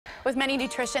With many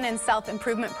nutrition and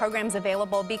self-improvement programs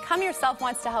available, Become Yourself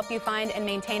wants to help you find and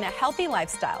maintain a healthy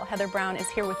lifestyle. Heather Brown is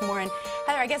here with more. And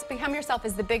Heather, I guess Become Yourself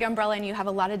is the big umbrella, and you have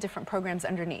a lot of different programs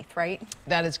underneath, right?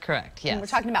 That is correct, yes. And we're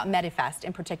talking about Medifast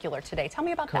in particular today. Tell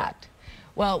me about that.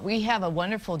 Well, we have a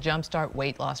wonderful Jumpstart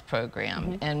weight loss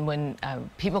program, and when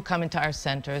people come into our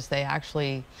centers, they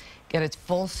actually get its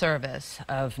full service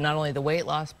of not only the weight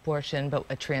loss portion, but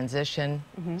a transition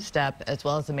step as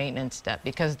well as a maintenance step,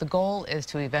 because the goal is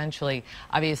to eventually,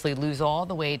 obviously, lose all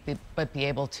the weight, but be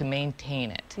able to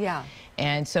maintain it. Yeah.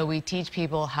 And so we teach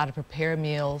people how to prepare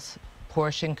meals,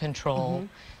 portion control,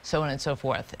 so on and so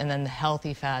forth, and then the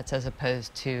healthy fats as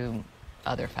opposed to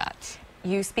other fats.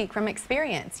 You speak from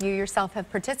experience. You yourself have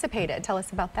participated. Tell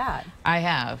us about that. I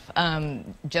have.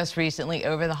 Just recently,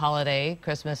 over the holiday,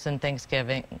 Christmas and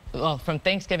Thanksgiving, well, from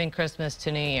Thanksgiving, Christmas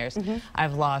to New Year's,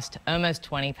 I've lost almost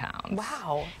 20 pounds.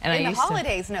 Wow. And in the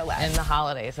holidays, no less. In the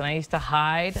holidays. And I used to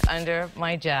hide under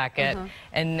my jacket,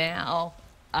 and now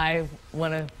I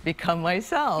want to become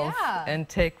myself and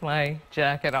take my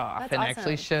jacket off and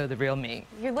actually show the real me.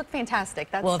 You look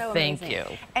fantastic. That's so amazing. Thank you.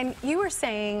 And you were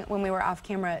saying when we were off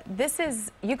camera,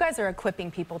 you guys are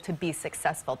equipping people to be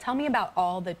successful. Tell me about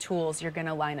all the tools you're going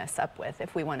to line us up with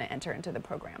if we want to enter into the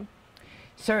program.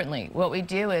 Certainly. What we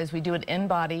do is we do it in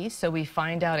body, so we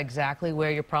find out exactly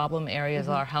where your problem areas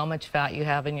are, how much fat you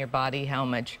have in your body, how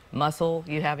much muscle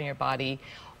you have in your body,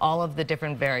 all of the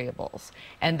different variables.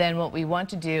 And then what we want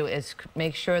to do is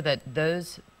make sure that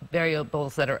those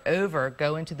variables that are over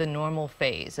go into the normal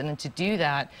phase. And to do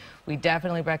that, we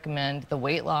definitely recommend the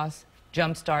Weight Loss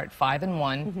Jumpstart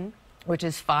 5-in-1. Which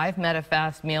is 5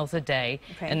 Medifast meals a day,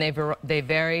 and they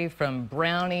vary from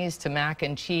brownies to mac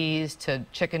and cheese to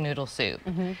chicken noodle soup,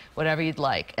 whatever you'd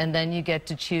like. And then you get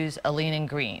to choose a lean and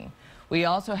green. We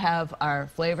also have our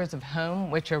flavors of home,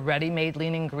 which are ready-made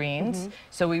lean and greens.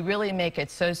 So we really make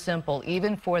it so simple,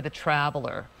 even for the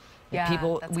traveler.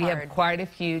 Yeah, we have quite a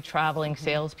few traveling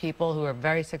salespeople who are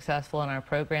very successful in our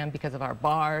program because of our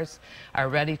bars, our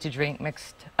ready-to-drink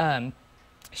mixed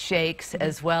shakes,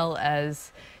 as well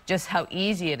as just how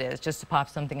easy it is just to pop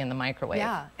something in the microwave.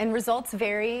 Yeah, and results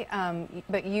vary,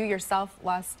 but you yourself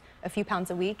lost a few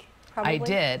pounds a week, probably? I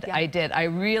did, I did. I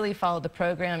really followed the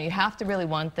program. You have to really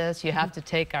want this. You have to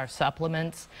take our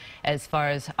supplements as far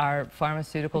as our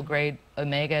pharmaceutical grade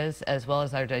omegas, as well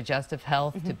as our digestive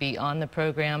health to be on the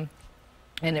program.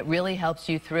 And it really helps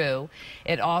you through.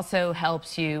 It also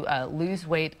helps you lose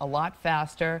weight a lot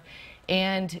faster.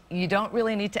 And you don't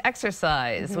really need to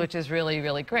exercise, which is really,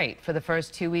 really great. For the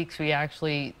first 2 weeks, we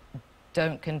actually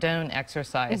don't condone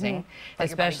exercising,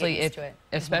 especially if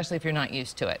you're not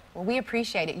used to it. Well, we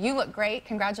appreciate it. You look great.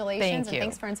 Congratulations. Thank you. And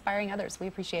thanks for inspiring others. We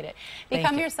appreciate it.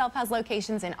 Become Yourself has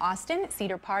locations in Austin,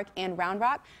 Cedar Park, and Round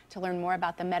Rock. To learn more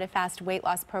about the Medifast weight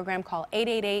loss program, call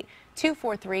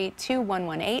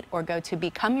 888-243-2118 or go to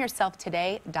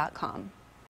becomeyourselftoday.com.